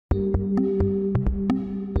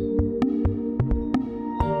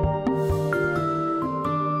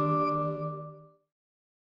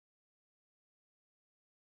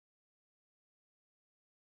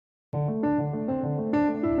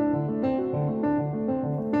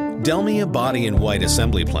DELMIA Body in White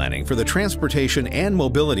assembly planning for the transportation and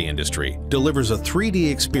mobility industry delivers a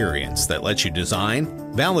 3D experience that lets you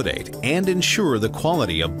design, validate, and ensure the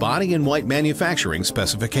quality of body in white manufacturing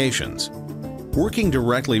specifications. Working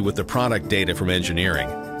directly with the product data from engineering,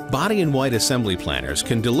 Body in White assembly planners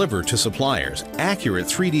can deliver to suppliers accurate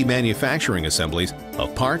 3D manufacturing assemblies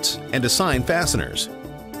of parts and assigned fasteners.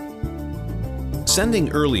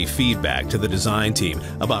 Sending early feedback to the design team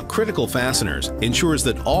about critical fasteners ensures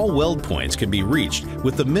that all weld points can be reached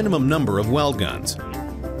with the minimum number of weld guns,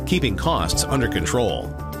 keeping costs under control.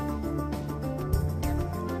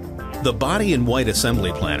 The Body in White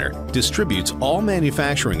assembly planner distributes all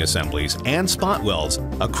manufacturing assemblies and spot welds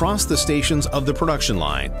across the stations of the production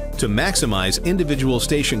line to maximize individual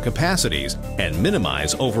station capacities and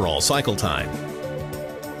minimize overall cycle time.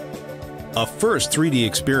 A first 3D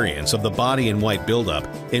experience of the Body in White buildup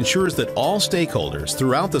ensures that all stakeholders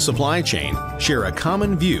throughout the supply chain share a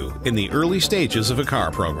common view in the early stages of a car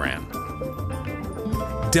program.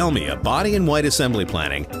 DELMIA Body in White assembly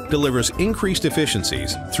planning delivers increased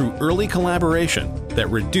efficiencies through early collaboration that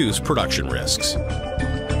reduce production risks.